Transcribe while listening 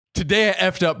Today I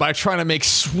effed up by trying to make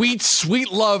sweet,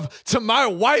 sweet love to my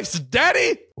wife's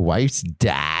daddy. Wife's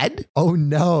dad? Oh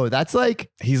no, that's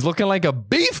like... He's looking like a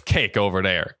beefcake over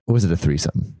there. Was it a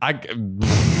threesome?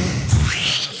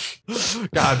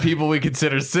 God, people we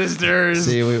consider sisters.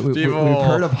 See, we've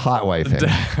heard of hot wifing.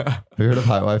 Have you heard of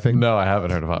hot wifing? No, I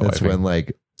haven't heard of hot wifing. That's when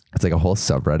like... It's like a whole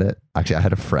subreddit. Actually, I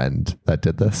had a friend that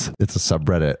did this. It's a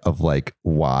subreddit of like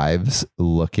wives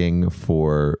looking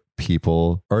for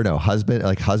people, or no, husband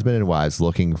and wives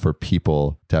looking for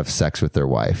people to have sex with their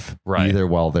wife, right? Either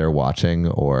while they're watching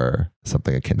or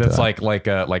something akin to that. That's like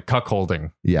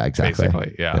cuckolding. Yeah, exactly.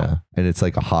 Basically, yeah. And it's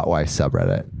like a hot wife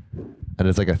subreddit, and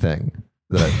it's like a thing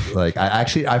that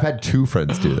I've had two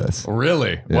friends do this.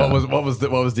 Really? Yeah. What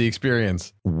was the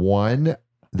experience? One,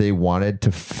 they wanted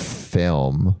to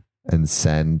film and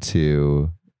send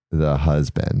to the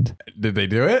husband. Did they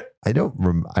do it? I don't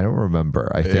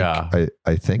remember. I think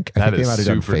I think they might have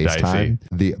done FaceTime.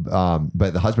 Dicey.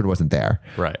 But the husband wasn't there.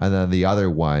 Right. And then the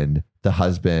other one, the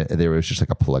husband, there was just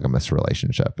like a polygamous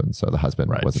relationship, and so the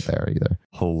husband wasn't there either.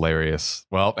 Hilarious.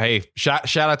 Well, hey,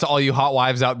 shout out to all you hot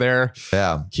wives out there.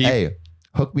 Yeah. Hey,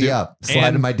 hook me up.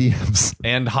 Slide in my DMs.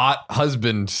 And hot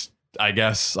husbands, I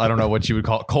guess. I don't know what you would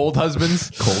call it. Cold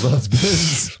husbands. Cold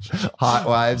husbands. Hot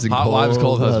wives and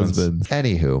cold husbands.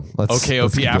 Anywho, let's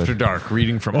OKOP After Dark,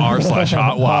 reading from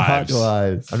r/hot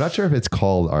wives. I'm not sure if it's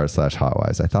called r/hot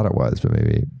wives. I thought it was, but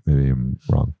maybe I'm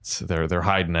wrong. So they're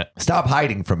hiding it. Stop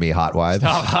hiding from me, hot wives.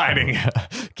 Stop hiding.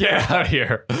 Get out of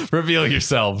here. Reveal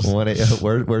yourselves.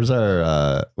 Where's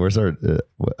our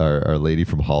lady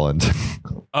from Holland?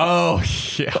 Oh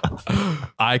yeah.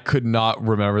 I could not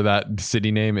remember that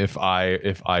city name if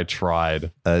I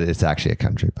tried. It's actually a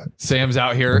country, but Sam's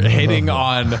out here hitting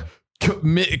on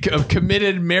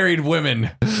committed married women.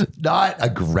 Not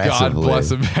aggressively. God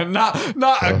bless him. Not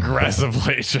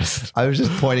aggressively. Just I was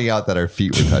just pointing out that our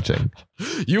feet were touching.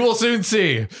 You will soon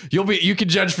see. You can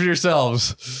judge for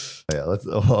yourselves. Yeah,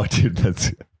 dude,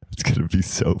 that's gonna be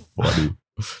so funny.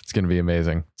 It's going to be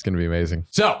amazing. It's going to be amazing.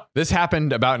 So this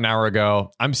happened about an hour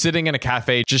ago. I'm sitting in a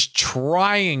cafe just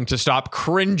trying to stop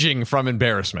cringing from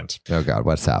embarrassment. Oh God,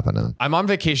 what's happening? I'm on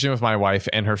vacation with my wife,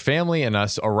 and her family and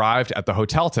us arrived at the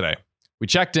hotel today. We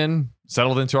checked in,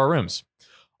 settled into our rooms.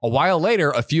 A while later,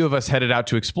 a few of us headed out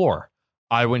to explore.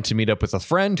 I went to meet up with a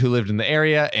friend who lived in the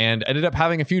area and ended up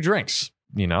having a few drinks.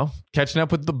 You know, catching up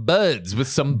with the buds, with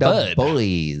some bud.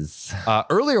 Boys.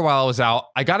 Earlier while I was out,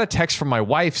 I got a text from my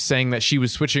wife saying that she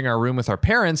was switching our room with our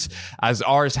parents, as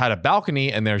ours had a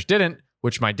balcony and theirs didn't,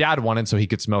 which my dad wanted so he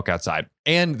could smoke outside,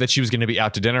 and that she was going to be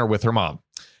out to dinner with her mom.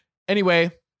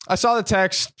 Anyway, I saw the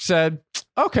text, said,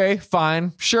 okay,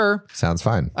 fine, sure. Sounds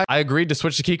fine. I agreed to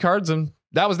switch the key cards, and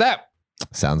that was that.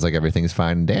 Sounds like everything's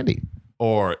fine and dandy.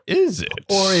 Or is it?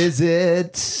 Or is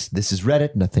it? This is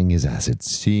Reddit. Nothing is as it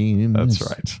seems. That's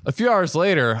right. A few hours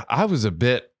later, I was a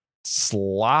bit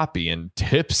sloppy and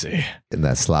tipsy. In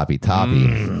that sloppy toppy.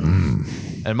 And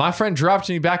my friend dropped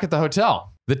me back at the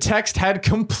hotel. The text had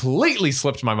completely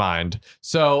slipped my mind.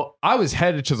 So I was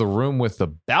headed to the room with the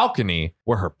balcony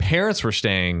where her parents were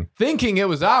staying, thinking it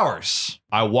was ours.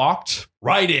 I walked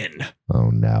right in.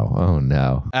 Oh no. Oh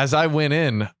no. As I went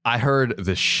in, I heard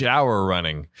the shower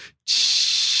running.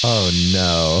 Oh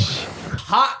no.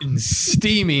 Hot and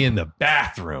steamy in the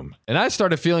bathroom. And I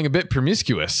started feeling a bit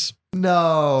promiscuous.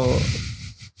 No.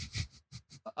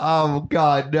 Oh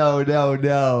God,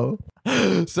 no.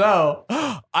 So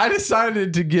I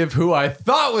decided to give who I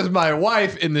thought was my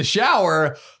wife in the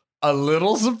shower a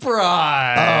little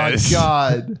surprise. Oh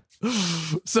God.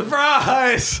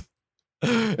 Surprise.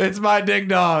 It's my ding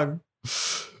dong.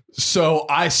 So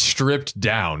I stripped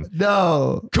down.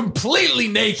 No. Completely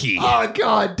naked. Oh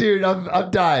God, dude,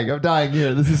 I'm dying. I'm dying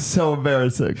here. This is so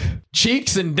embarrassing.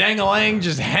 Cheeks and dang-a-lang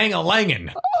just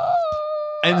hang-a-langin'.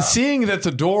 And seeing that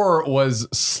the door was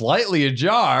slightly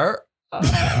ajar,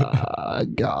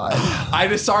 God. I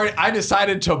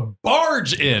decided to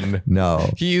barge in. No.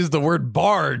 He used the word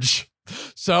barge.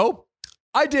 So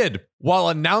I did, while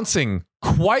announcing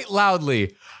quite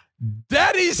loudly,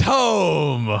 "Daddy's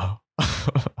home."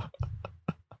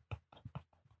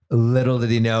 Little did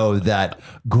he know that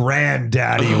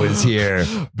granddaddy was here.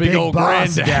 Big old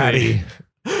boss granddaddy.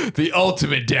 The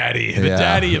ultimate daddy. The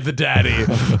daddy of the daddy.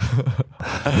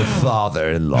 The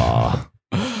father-in-law.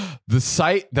 The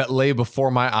sight that lay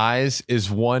before my eyes is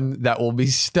one that will be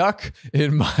stuck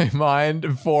in my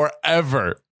mind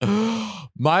forever.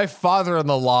 My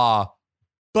father-in-law,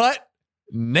 but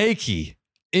naked,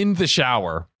 in the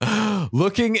shower,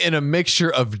 looking in a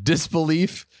mixture of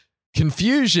disbelief,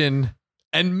 confusion,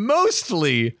 and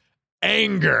mostly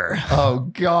anger.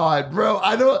 Oh God, bro.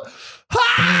 I don't.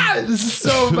 This is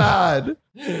so bad.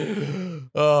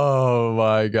 Oh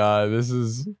my God. This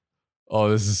is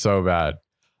so bad.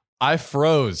 I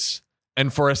froze.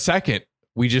 And for a second,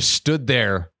 we just stood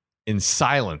there in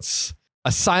silence.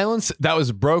 A silence that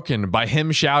was broken by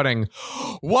him shouting,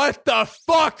 "What the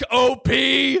fuck, OP?"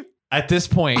 At this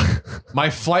point, my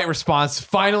flight response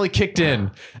finally kicked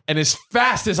in, and as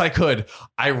fast as I could,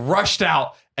 I rushed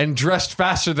out and dressed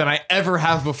faster than I ever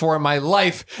have before in my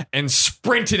life and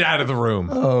sprinted out of the room.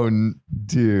 Oh,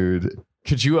 dude.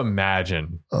 Could you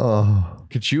imagine? Oh,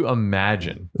 Could you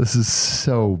imagine? this is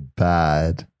so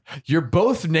bad. You're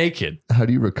both naked. How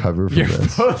do you recover from You're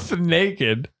this? both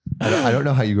naked. I don't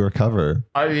know how you recover.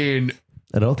 I mean,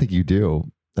 I don't think you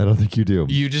do.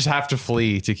 you just have to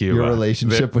flee to Cuba. Your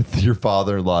relationship with your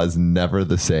father-in-law is never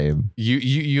the same.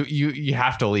 You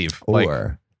have to leave.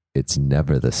 Or it's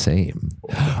never the same.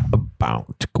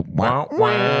 About.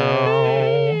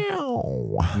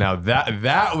 Now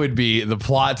that would be the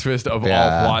plot twist of all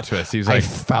plot twists. He's I like,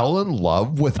 fell in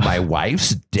love with my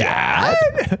wife's dad.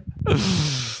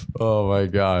 oh my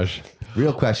gosh.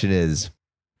 Real question is,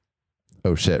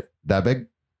 oh shit, that big?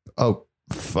 Oh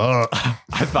fuck.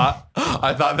 I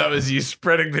thought that was you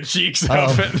spreading the cheeks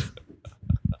open.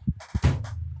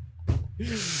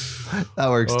 That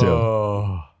works too.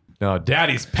 Oh. No,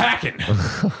 Daddy's packing.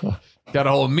 Got a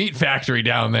whole meat factory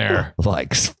down there.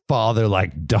 Like father,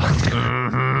 like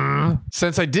daughter.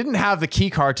 Since I didn't have the key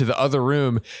card to the other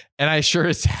room, and I sure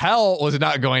as hell was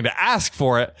not going to ask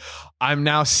for it, I'm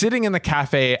now sitting in the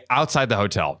cafe outside the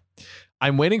hotel.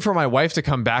 I'm waiting for my wife to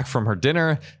come back from her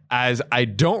dinner, as I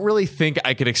don't really think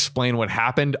I could explain what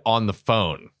happened on the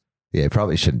phone. Yeah, you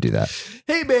probably shouldn't do that.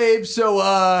 Hey, babe. So,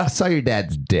 I saw your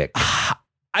dad's dick.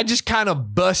 I just kind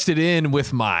of busted in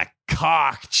with my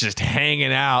cock just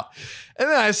hanging out. And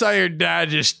then I saw your dad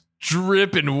just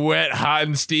dripping wet, hot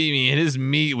and steamy, and his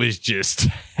meat was just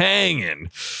hanging.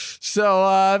 So,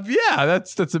 yeah,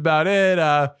 that's about it.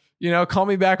 Call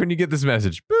me back when you get this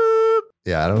message. Boop.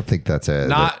 Yeah, I don't think that's it.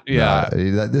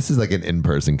 This is like an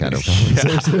in-person kind of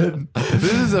conversation.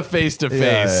 This is a face-to-face.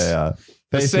 Yeah.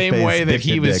 The same way that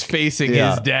he was facing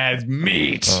his dad's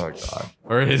meat. Oh, God.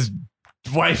 Or his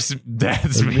wife's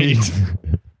dad's meat.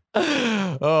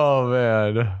 Oh,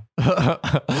 man.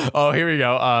 Oh, here we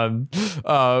go.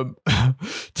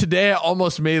 Today I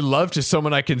almost made love to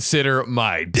someone I consider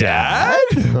my dad.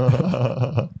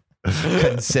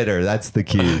 Consider, that's the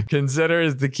key. Consider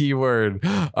is the key word.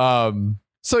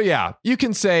 So yeah, you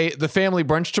can say the family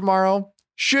brunch tomorrow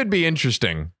should be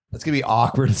interesting. That's gonna be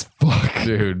awkward as fuck,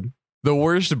 dude. The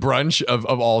worst brunch of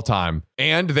all time.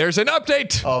 And there's an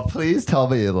update. Oh, please tell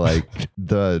me like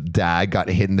the dad got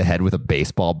hit in the head with a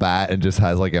baseball bat and just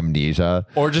has like amnesia.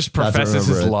 Or just professes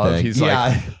his love. Thing. He's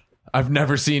like, I've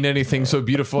never seen anything so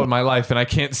beautiful in my life, and I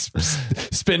can't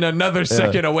spend another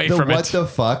second away from it. What the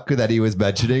fuck that he was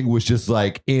mentioning was just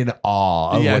like in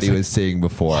awe of what he was seeing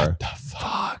before. What the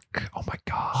fuck? Oh my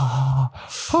God.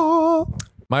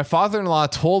 My father-in-law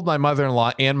told my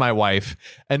mother-in-law and my wife,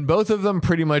 and both of them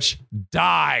pretty much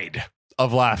died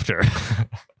of laughter.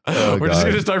 We're just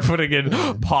going to start putting in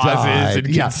pauses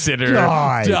and consider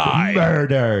died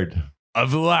murdered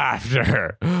of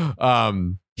laughter.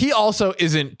 He also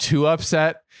isn't too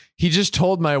upset. He just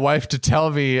told my wife to tell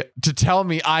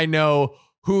me I know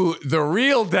who the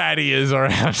real daddy is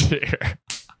around here.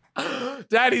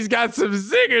 Daddy's got some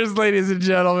zingers, ladies and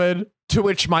gentlemen. To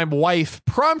which my wife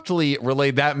promptly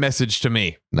relayed that message to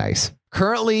me. Nice.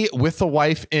 Currently with the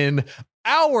wife in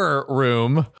our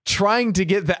room, trying to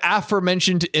get the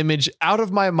aforementioned image out of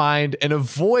my mind and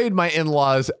avoid my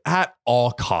in-laws at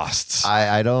all costs.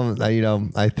 I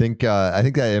think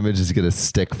that image is gonna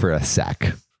stick for a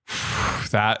sec.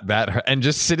 that and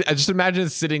just imagine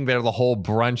sitting there the whole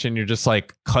brunch and you're just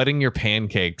like cutting your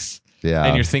pancakes. Yeah.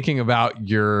 And you're thinking about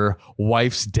your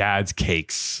wife's dad's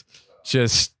cakes.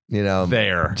 Just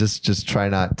there. Just try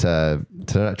not to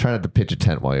pitch a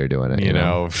tent while you're doing it. You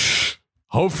know,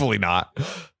 hopefully not.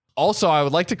 Also, I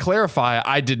would like to clarify,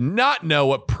 I did not know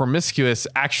what promiscuous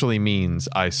actually means,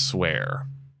 I swear.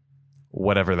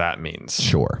 Whatever that means.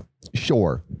 Sure.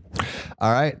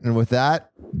 All right. And with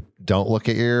that, don't look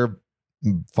at your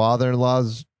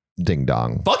father-in-law's ding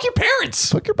dong. Fuck your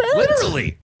parents.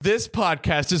 Literally. This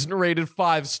podcast isn't rated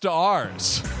 5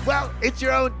 stars. Well, it's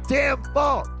your own damn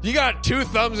fault. You got 2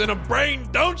 thumbs and a brain,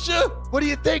 don't you? What do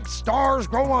you think? Stars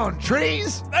grow on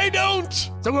trees? They don't.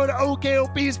 So go to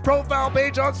OKOP's profile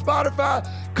page on Spotify,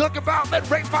 click about,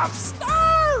 and rate 5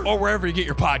 stars. Or wherever you get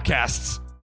your podcasts.